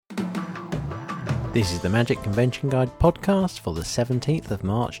This is the Magic Convention Guide podcast for the 17th of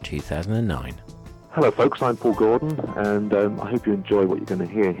March 2009. Hello folks, I'm Paul Gordon, and I hope you enjoy what you're going to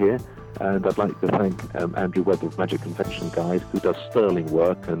hear here. And I'd like to thank Andrew Webb of Magic Convention Guide, who does sterling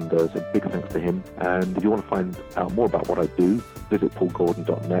work, and so big thanks to him. And if you want to find out more about what I do, visit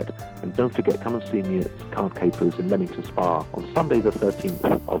paulgordon.net. And don't forget, come and see me at Card Capers in Leamington Spa on Sunday the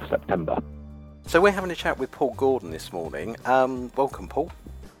 13th of September. So we're having a chat with Paul Gordon this morning. Welcome, Paul.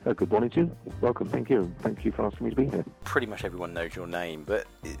 Good morning to you. Welcome, thank you. Thank you for asking me to be here. Pretty much everyone knows your name, but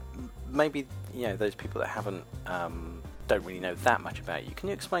maybe those people that haven't don't really know that much about you. Can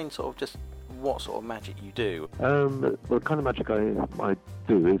you explain sort of just what sort of magic you do? The kind of magic I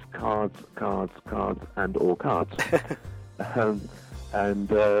do is cards, and all cards. That's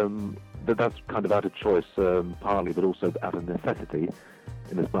kind of out of choice, partly, but also out of necessity,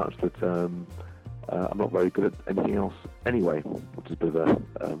 in as much that I'm not very good at anything else anyway, which is a bit of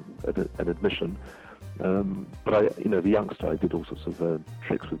an admission. But the youngster, I did all sorts of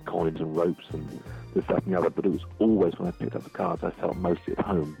tricks with coins and ropes and this, that, and the other. But it was always when I picked up the cards, I felt mostly at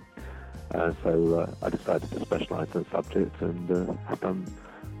home. So I decided to specialise in the subject, and have done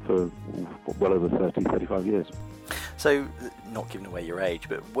for well over 35 years. So, not giving away your age,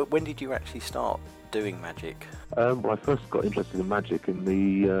 but when did you actually start doing magic? Well, I first got interested in magic in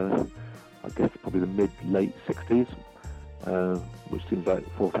the I guess probably the mid-late 60s, which seems like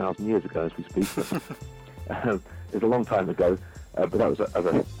 4,000 years ago as we speak. But, it's a long time ago, but that was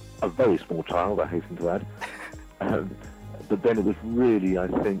as a very small child, I hasten to add. But then it was really, I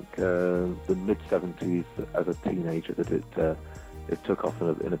think, the mid-70s as a teenager that it took off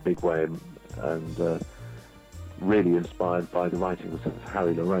in a big way, and really inspired by the writings of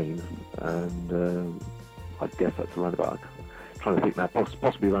Harry Lorayne. And I guess that's around about, trying to think now,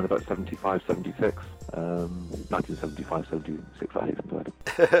 possibly around about 75, 76, 1975, 76, I hasten to add.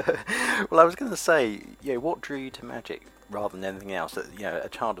 Well, I was going to say, what drew you to magic rather than anything else? A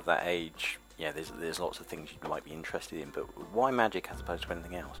child of that age, there's lots of things you might be interested in, but why magic as opposed to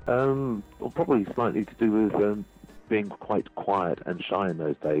anything else? Well, probably slightly to do with being quite quiet and shy in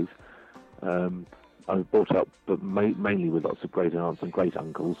those days. I was brought up, but mainly with lots of great aunts and great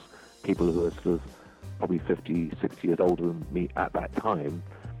uncles, people who were sort of probably 50, 60 years older than me at that time,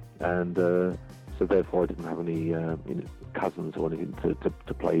 and so therefore I didn't have any cousins or anything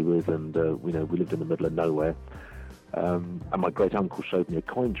to play with, and we lived in the middle of nowhere. And my great uncle showed me a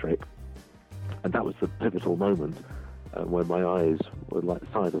coin trick, and that was the pivotal moment where my eyes were like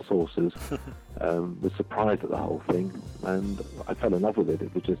the size of saucers. Was surprised at the whole thing, and I fell in love with it.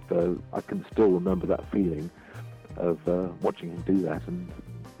 It was just I can still remember that feeling of watching him do that, and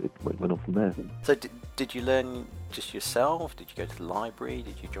it went on from there. So did you learn just yourself? Did you go to the library?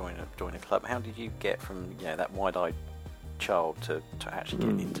 Did you join a club? How did you get from that wide-eyed child to actually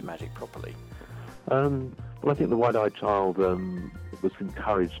getting into magic properly? Well, I think the wide-eyed child was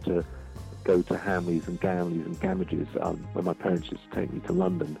encouraged to go to Hamleys and Gamleys and Gamages when my parents used to take me to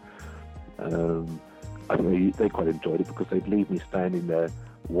London. I think they quite enjoyed it because they'd leave me standing there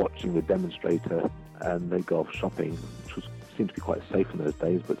watching the demonstrator, and they'd go off shopping, which seemed to be quite safe in those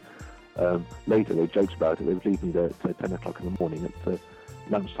days. But later they joked about it. They would leave me there at 10 o'clock in the morning. At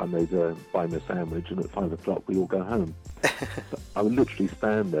lunchtime they'd buy me a sandwich, and at 5 o'clock we'd all go home. So I would literally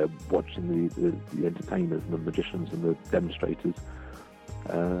stand there watching the entertainers and the magicians and the demonstrators.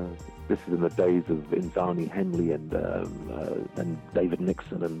 This is in the days of Inzani Henley and David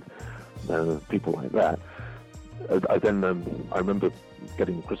Nixon and people like that. I remember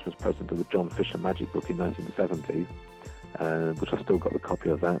getting a Christmas present of the John Fisher Magic book in 1970, which I still got the copy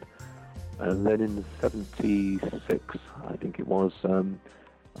of that. And then in 76, I think it was,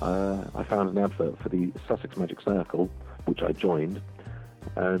 I found an advert for the Sussex Magic Circle, which I joined,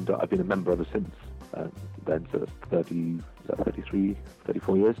 and I've been a member ever since then, so that's 33,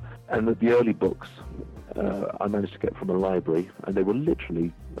 34 years. And the early books I managed to get from a library, and they were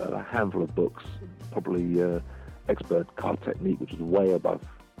literally a handful of books, probably Expert Card Technique, which was way above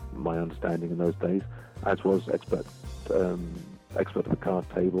my understanding in those days, as was Expert of the Card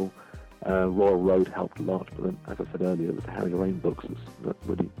Table. Royal Road helped a lot, but then, as I said earlier, it was the Harry Lorayne books that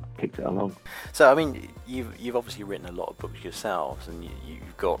really kicked it along. So, I mean, you've obviously written a lot of books yourselves, and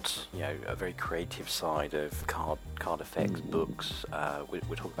you've got a very creative side of card effects books.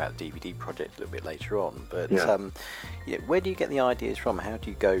 We'll talk about the DVD project a little bit later on, but where do you get the ideas from? How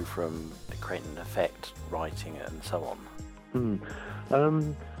do you go from creating an effect, writing it, and so on?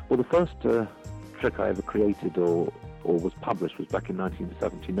 Well, the first trick I ever created or was published was back in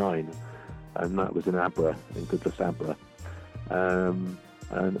 1979, and that was in Abra, in Goodless Abra. And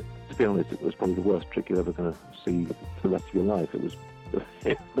to be honest, it was probably the worst trick you're ever going to see for the rest of your life. It was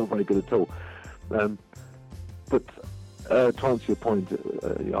not very good at all. But to answer your point,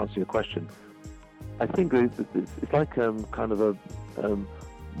 answer your question, I think it's like kind of a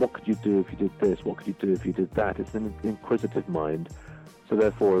what could you do if you did this? What could you do if you did that? It's an inquisitive mind. So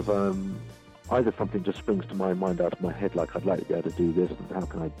therefore, if either something just springs to my mind out of my head, like I'd like to be able to do this, and how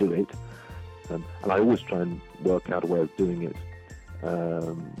can I do it? And I always try and work out a way of doing it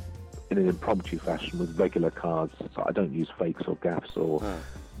in an impromptu fashion with regular cards. So I don't use fakes or gaffs or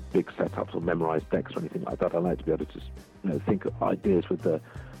big setups or memorized decks or anything like that. I like to be able to just think of ideas with the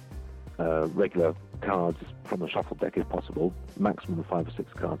regular cards from a shuffle deck if possible, maximum 5 or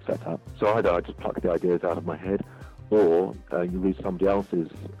 6 card setup. So either I just pluck the ideas out of my head, or you read somebody else's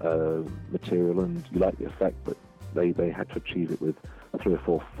material and you like the effect, but they had to achieve it with 3 or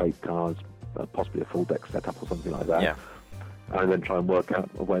 4 fake cards, possibly a full deck setup or something like that. Yeah. And then try and work out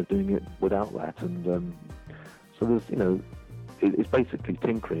a way of doing it without that. And so there's, it's basically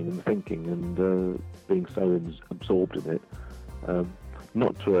tinkering and thinking and being so absorbed in it,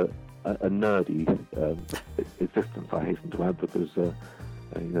 not to a nerdy existence, I hasten to add, because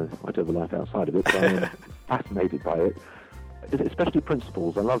I do have a life outside of it, but I am fascinated by it, especially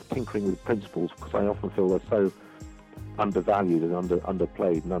principles. I love tinkering with principles because I often feel they're so undervalued and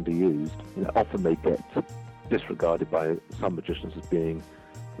underplayed and underused. Often they get disregarded by some magicians as being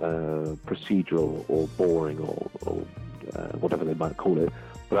procedural or boring or whatever they might call it.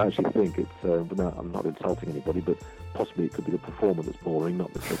 But I actually think it's, I'm not insulting anybody, but possibly it could be the performer that's boring,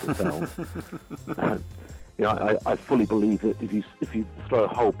 not the trick itself. I fully believe that if you throw a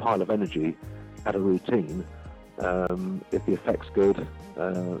whole pile of energy at a routine, if the effect's good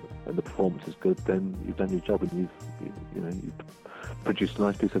and the performance is good, then you've done your job and you've produced a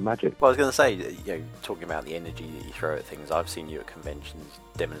nice piece of magic. Well, I was going to say, talking about the energy that you throw at things, I've seen you at conventions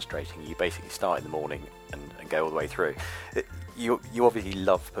demonstrating. You basically start in the morning and go all the way through. You obviously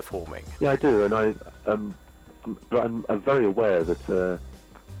love performing. Yeah, I do, and I'm very aware that the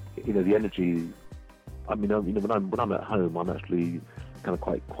energy. I mean, when I'm at home, I'm actually kind of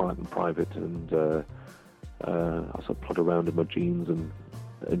quite quiet and private, and I sort of plod around in my jeans and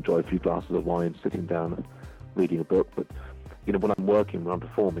enjoy a few glasses of wine, sitting down, reading a book. But when I'm working, when I'm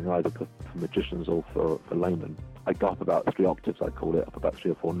performing, either for magicians or for laymen, I go up about 3 octaves. I call it, up about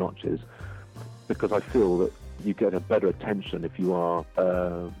 3 or 4 notches, because I feel that you get a better attention if you are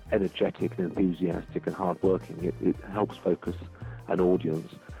energetic and enthusiastic and hardworking. It helps focus an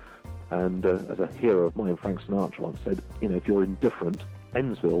audience. And as a hero of mine, Frank Sinatra, once said, if you're indifferent,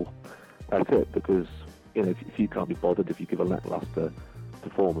 Ensville, that's it. Because if you can't be bothered, if you give a lackluster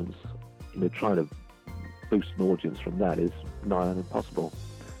performance, trying to boost an audience from that is nigh on impossible.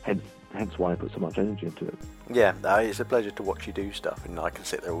 Hence why I put so much energy into it. Yeah, it's a pleasure to watch you do stuff, and I can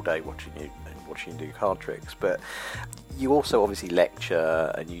sit there all day watching you do card tricks. But you also obviously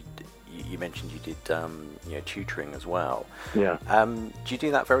lecture, and you mentioned you did tutoring as well. Yeah. Do you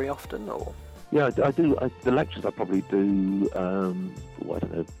do that very often, or? Yeah, I do. The lectures I probably do,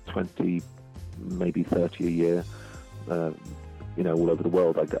 20, maybe 30 a year. All over the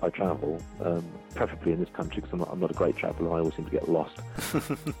world I travel, preferably in this country, because I'm not a great traveller. I always seem to get lost.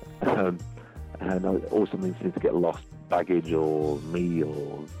 And I always seem to get lost baggage or me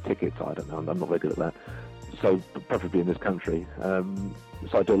or tickets. I don't know. I'm not very good at that. So preferably in this country.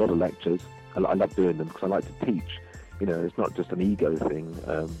 So I do a lot of lectures. I love doing them because I like to teach. It's not just an ego thing.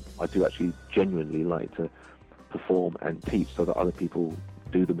 I do actually genuinely like to perform and teach so that other people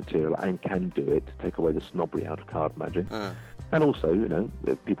do the material and can do it to take away the snobbery out of card magic. And also,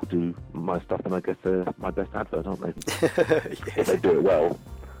 if people do my stuff, then I guess they're my best advert, aren't they? If they do it well,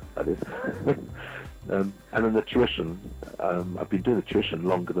 that is. And then the tuition, I've been doing the tuition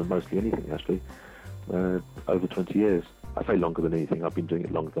longer than mostly anything, actually, over 20 years. I say longer than anything. I've been doing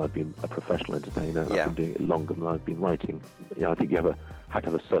it longer than I've been a professional entertainer. Yeah. I've been doing it longer than I've been writing. I think you had to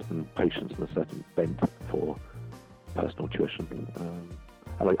have a certain patience and a certain bent for personal tuition.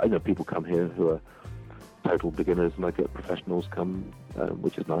 And I know people come here who are total beginners, and I get professionals come,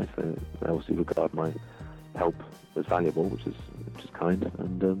 which is nice. They obviously regard my help as valuable, which is kind,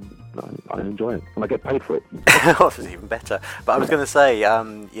 and I enjoy it, and I get paid for it. That's even better. But I was going to say,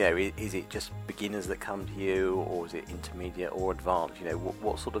 is it just beginners that come to you, or is it intermediate or advanced?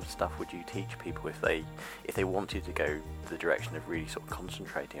 What sort of stuff would you teach people if they wanted to go the direction of really sort of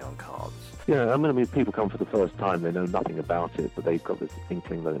concentrating on cards? Yeah, I mean, people come for the first time, they know nothing about it, but they've got this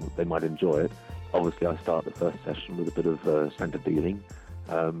inkling that they might enjoy it. Obviously, I start the first session with a bit of centre dealing.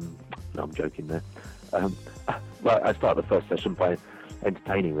 No, I'm joking there. Well, I start the first session by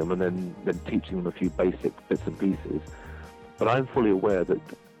entertaining them and then teaching them a few basic bits and pieces. But I'm fully aware that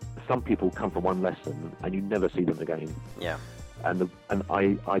some people come for one lesson and you never see them again. Yeah. and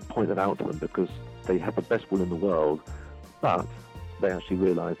I point that out to them because they have the best will in the world, but they actually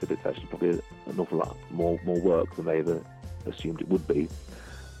realise that it's actually probably an awful lot more work than they ever assumed it would be.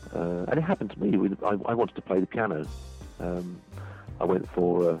 And it happened to me. I wanted to play the piano. I went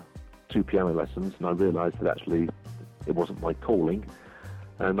for 2 piano lessons, and I realised that actually it wasn't my calling.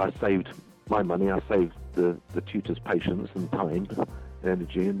 And I saved my money. I saved the tutor's patience and time and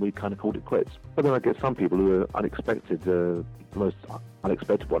energy, and we kind of called it quits. But then I get some people who are unexpected. The most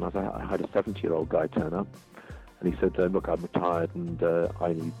unexpected one, I had a 70-year-old guy turn up, and he said, look, I'm retired, and I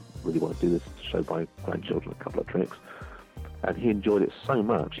only really want to do this to show my grandchildren a couple of tricks. And he enjoyed it so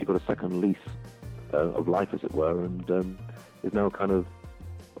much, he got a second lease of life, as it were, and is now kind of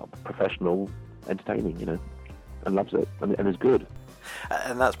professional entertaining, and loves it, and is good.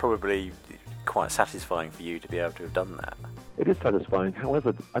 And that's probably quite satisfying for you to be able to have done that. It is satisfying.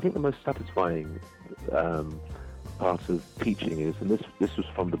 However, I think the most satisfying part of teaching is, and this was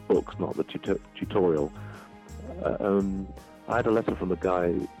from the books, not the tutorial. I had a letter from a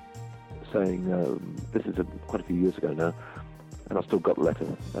guy saying, this is quite a few years ago now, and I've still got the letter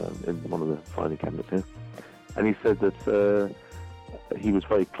in one of the filing cabinets here. And he said that he was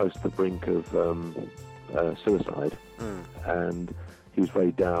very close to the brink of suicide, and he was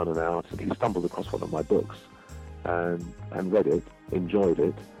very down and out, and he stumbled across one of my books and read it, enjoyed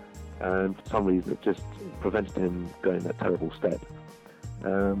it, and for some reason it just prevented him going that terrible step,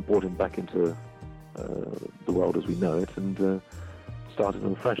 brought him back into the world as we know it, and started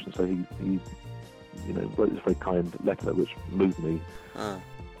on fresh. And so he wrote this very kind letter which moved me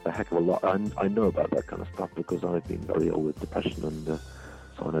a heck of a lot. I know about that kind of stuff because I've been very ill with depression and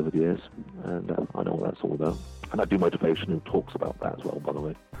so on over the years, and I know what that's all about. And I do motivation and talks about that as well, by the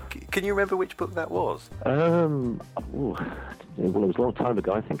way. Can you remember which book that was? Well, it was a long time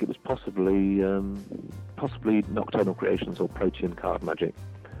ago. I think it was possibly Nocturnal Creations or Protean Card Magic.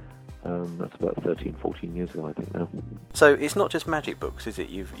 That's about 13, 14 years ago, I think now. So it's not just magic books, is it?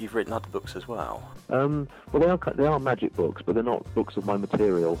 You've written other books as well. Well, they are magic books, but they're not books of my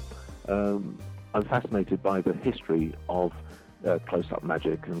material. I'm fascinated by the history of close-up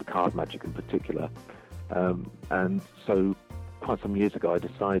magic and card magic in particular. And so quite some years ago I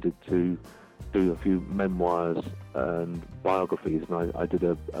decided to do a few memoirs and biographies, and I did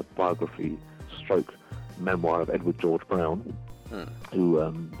a biography stroke memoir of Edward George Brown,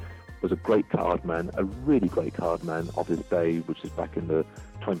 who was a great card man, a really great card man of his day, which is back in the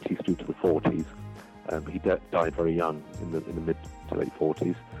 20s through to the 40s. He died very young, in the mid to late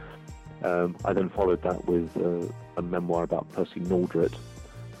 40s. I then followed that with a memoir about Percy Nordret,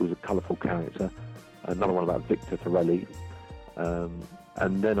 who was a colourful character, another one about Victor Ferrelli,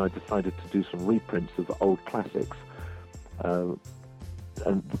 and then I decided to do some reprints of old classics. And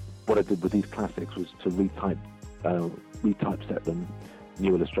what I did with these classics was to retypeset them,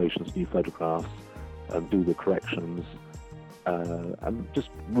 new illustrations, new photographs, do the corrections, and just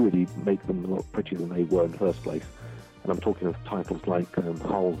really make them a lot prettier than they were in the first place. And I'm talking of titles like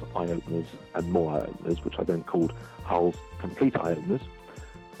Hull's Eye Openers and More Eye Openers, which I then called Hull's Complete Eye Openers,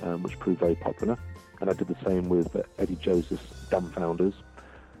 which proved very popular. And I did the same with Eddie Joseph's Dumbfounders,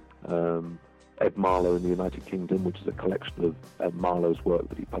 Ed Marlowe in the United Kingdom, which is a collection of Ed Marlowe's work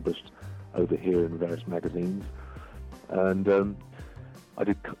that he published over here in various magazines. And I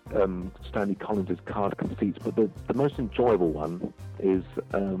did Stanley Collins' Card Conceits, but the most enjoyable one is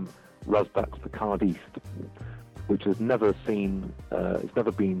Rusbach's The Card East, which has never seen, it's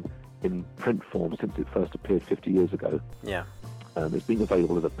never been in print form since it first appeared 50 years ago. Yeah. It's been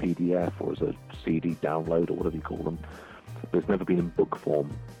available as a PDF or as a CD download or whatever you call them, but it's never been in book form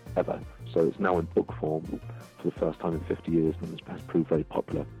ever. So it's now in book form for the first time in 50 years, and it's proved very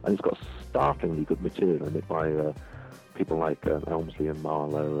popular. And it's got startlingly good material in it by people like Elmsley and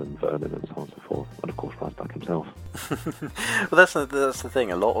Marlowe and Vernon and so on and so forth, and of course Rusbach himself. Well, that's the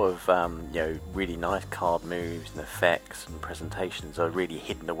thing. A lot of really nice card moves and effects and presentations are really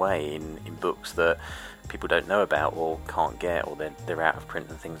hidden away in books that people don't know about or can't get, or they're out of print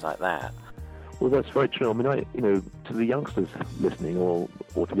and things like that. Well, that's very true. I mean, to the youngsters listening, or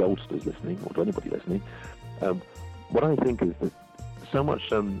to the oldsters listening, or to anybody listening, what I think is that so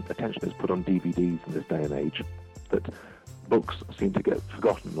much attention is put on DVDs in this day and age that books seem to get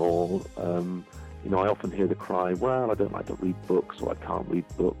forgotten, or I often hear the cry, well, I don't like to read books, or I can't read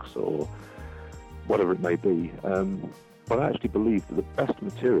books, or whatever it may be. But I actually believe that the best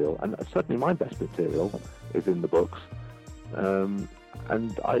material, and certainly my best material, is in the books. And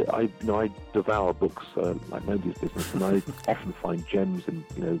I devour books like nobody's business, and I often find gems in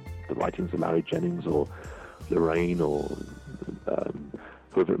the writings of Larry Jennings or Lorraine or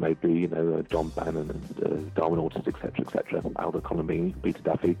whoever it may be, you know, John Bannon and Darwin Autist, etc., Aldo Colombini, Peter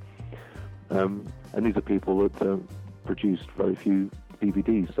Duffy. And these are people that produced very few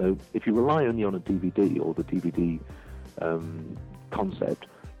DVDs. So if you rely only on a DVD or the DVD concept,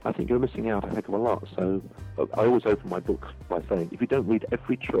 I think you're missing out a heck of a lot. So I always open my books by saying, if you don't read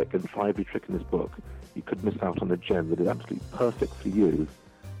every trick and try every trick in this book, you could miss out on a gem that is absolutely perfect for you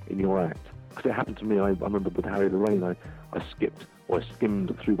in your act. Because it happened to me, I remember with Harry Lorraine, I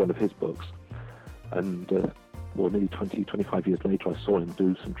skimmed through one of his books, and nearly 25 years later, I saw him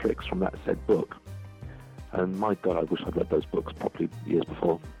do some tricks from that said book. And my God, I wish I'd read those books properly years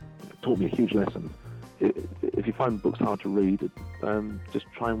before. It taught me a huge lesson. If you find books hard to read, just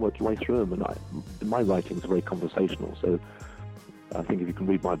try and work your way through them. And my writings are very conversational, so I think if you can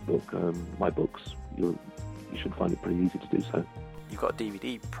read my books, you should find it pretty easy to do so. You've got a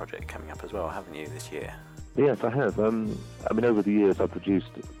DVD project coming up as well, haven't you, this year? Yes, I have. I mean, over the years, I've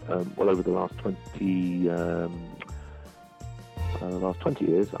produced, over the last 20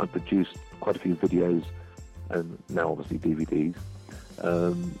 years, I've produced quite a few videos, and now obviously DVDs.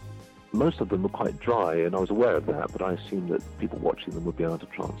 Most of them were quite dry, and I was aware of that, but I assumed that people watching them would be able to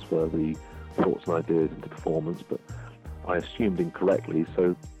transfer the thoughts and ideas into performance, but I assumed incorrectly,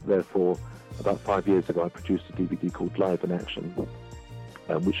 so therefore, about 5 years ago, I produced a DVD called Live in Action,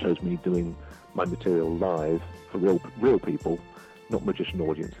 which shows me doing my material live for real people, not magician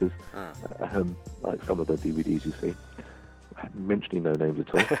audiences, like some of the DVDs you see. Mentioning no names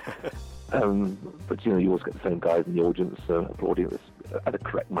at all. But you know, you always get the same guys in the audience applauding at the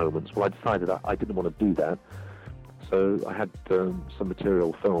correct moments. Well, I decided I didn't want to do that, so I had some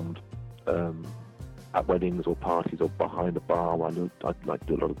material filmed at weddings or parties or behind a bar. I'd like to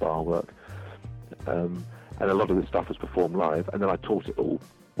do a lot of bar work, and a lot of this stuff was performed live, and then I taught it all.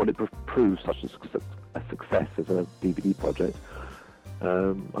 When it proves such a success as a DVD project,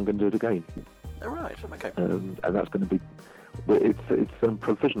 I'm going to do it again. All right, okay. And that's going to be, it's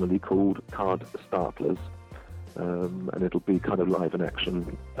provisionally called Card Startlers, and it'll be kind of Live in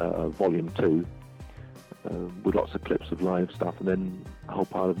Action Volume 2, with lots of clips of live stuff, and then a whole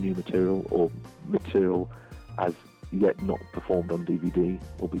pile of new material, or material as yet not performed on DVD,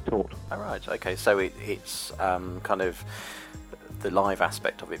 will be taught. All right, okay, so it's kind of the live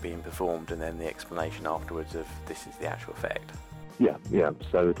aspect of it being performed, and then the explanation afterwards of this is the actual effect. Yeah.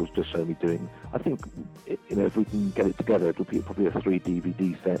 So it'll just show me doing. I think, you know, if we can get it together, it'll be probably a 3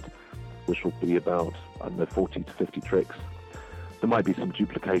 DVD set, which will be about 40 to 50 tricks. There might be some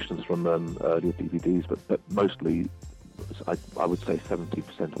duplications from earlier DVDs, but mostly, I would say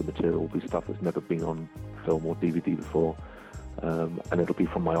 70% of the material will be stuff that's never been on film or DVD before, and it'll be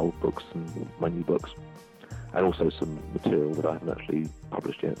from my old books and my new books, and also some material that I haven't actually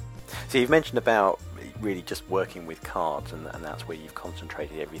published yet. So you've mentioned about really just working with cards, and that's where you've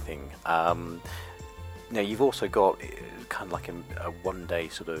concentrated everything. Now you've also got kind of like a one-day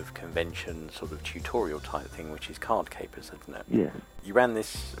sort of convention, sort of tutorial type thing, which is Card Capers, isn't it? Yeah. You ran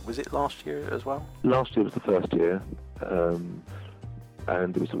this, was it last year as well? Last year was the first year, and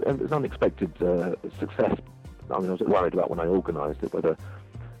it was unexpected success. I mean, I was worried about when I organised it whether,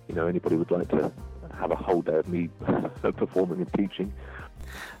 you know, anybody would like to have a whole day of me performing and teaching.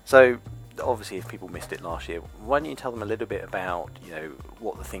 So, obviously, if people missed it last year, why don't you tell them a little bit about, you know,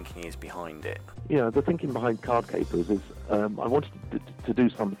 what the thinking is behind it? Yeah, the thinking behind Card Capers is I wanted to do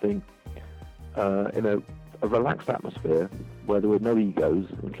something in a relaxed atmosphere where there were no egos,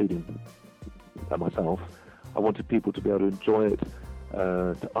 including myself. I wanted people to be able to enjoy it,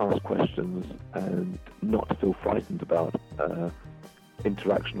 to ask questions, and not to feel frightened about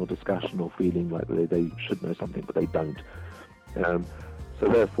interaction or discussion, or feeling like they should know something but they don't. So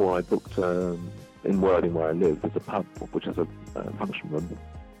therefore I booked in Worthing, where I live, there's a pub which has a function room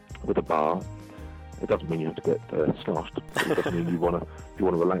with a bar. It doesn't mean you have to get sloshed. It doesn't mean if you want to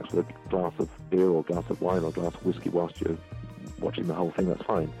relax with a glass of beer or a glass of wine or a glass of whiskey whilst you're watching the whole thing, that's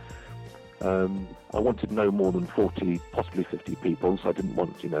fine. I wanted no more than 40, possibly 50 people, so I didn't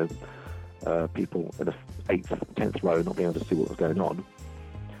want, you know, people in the 8th, 10th row not being able to see what was going on.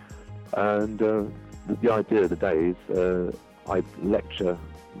 And the idea of the day is I lecture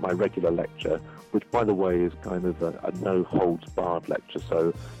my regular lecture, which, by the way, is kind of a no-holds-barred lecture,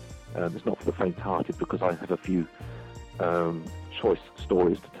 so it's not for the faint-hearted, because I have a few choice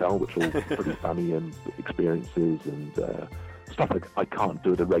stories to tell, which are all pretty funny, and experiences and stuff that I can't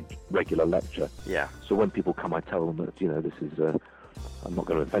do at a regular lecture. Yeah. So when people come, I tell them that, you know, this is, I'm not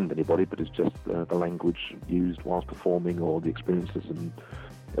going to offend anybody, but it's just the language used whilst performing, or the experiences and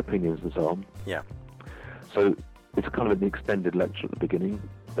opinions and so on. Yeah. So it's kind of an extended lecture at the beginning,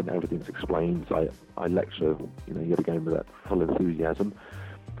 and everything's explained. So I lecture, you know, yet again with that full enthusiasm.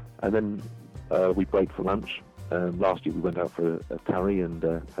 And then we break for lunch. Last year we went out for a curry and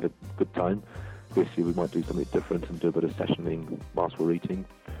had a good time. This year we might do something different and do a bit of sessioning whilst we're eating.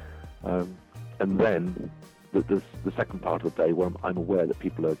 And then the second part of the day, where I'm aware that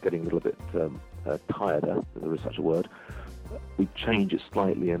people are getting a little bit tireder, if there is such a word, we change it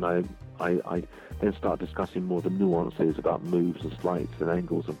slightly, and I then start discussing more the nuances about moves and sleights and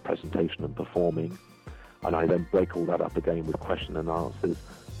angles and presentation and performing. And I then break all that up again with question and answers,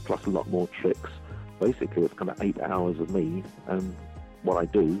 plus a lot more tricks. Basically, it's kind of 8 hours of me and what I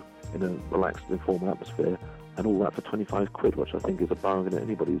do in a relaxed, informal atmosphere, and all that for 25 quid, which I think is a bargain at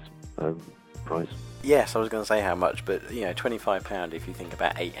anybody's price. Yes, I was going to say how much, but £25 if you think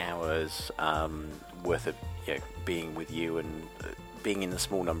about 8 hours worth of being with you and being in a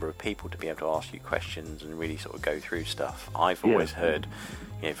small number of people to be able to ask you questions and really sort of go through stuff. I've always heard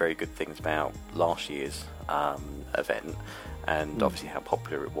very good things about last year's event, and obviously how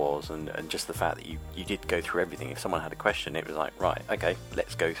popular it was, and just the fact that you did go through everything. If someone had a question, it was like, right, okay,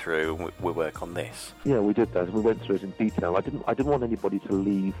 let's go through and we'll work on this. Yeah, we did that. We went through it in detail. I didn't want anybody to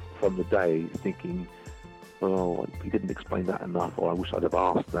leave from the day thinking, well, he didn't explain that enough, or I wish I'd have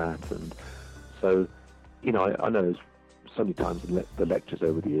asked that. And so, I know so many times in the lectures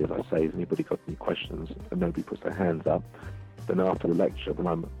over the years I say, has anybody got any questions? And nobody puts their hands up. Then after the lecture, when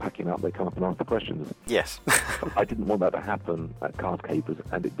I'm packing up, they come up and ask the questions. Yes. I didn't want that to happen at Card Capers,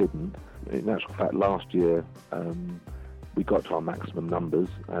 and it didn't. In actual fact, last year we got to our maximum numbers,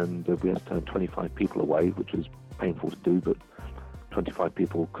 and we had to turn 25 people away, which was painful to do, but 25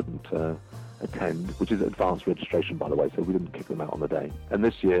 people couldn't attend, which is advanced registration, by the way, so we didn't kick them out on the day. And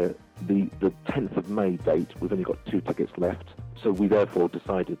this year, the 10th of May date, we've only got 2 tickets left, so we therefore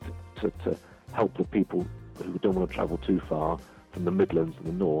decided to help the people who don't want to travel too far from the Midlands and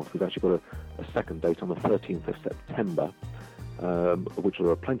the North. We've actually got a second date on the 13th of September, which there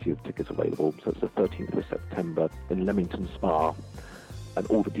are plenty of tickets available. So it's the 13th of September in Leamington Spa, and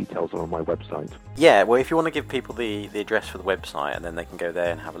all the details are on my website. Yeah, well, if you want to give people the address for the website, and then they can go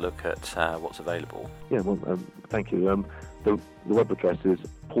there and have a look at what's available. Yeah, well, thank you. The web address is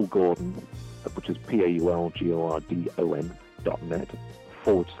Paul Gordon, which is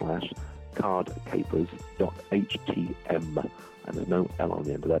paulgordon.net/cardcapers.htm, and there's no L on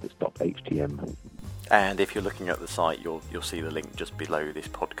the end of that, it's .htm. And if you're looking at the site, you'll see the link just below this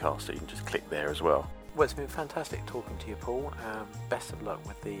podcast, so you can just click there as well. Well, it's been fantastic talking to you, Paul. Best of luck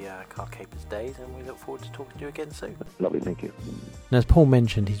with the Card Capers days, and we look forward to talking to you again soon. Lovely, thank you. Now, as Paul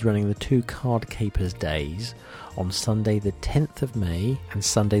mentioned, he's running the 2 Card Capers days on Sunday the 10th of May and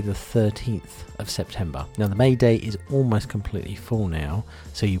Sunday the 13th of September. Now, the May date is almost completely full now,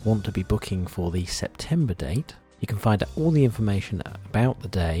 so you want to be booking for the September date. You can find out all the information about the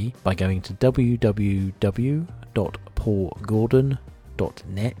day by going to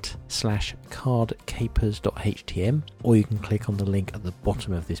www.paulgordon.net/cardcapers.htm, or you can click on the link at the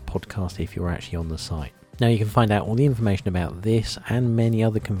bottom of this podcast if you're actually on the site. Now, you can find out all the information about this and many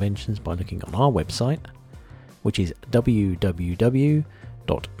other conventions by looking on our website, which is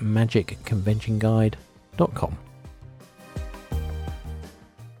www.magicconventionguide.com.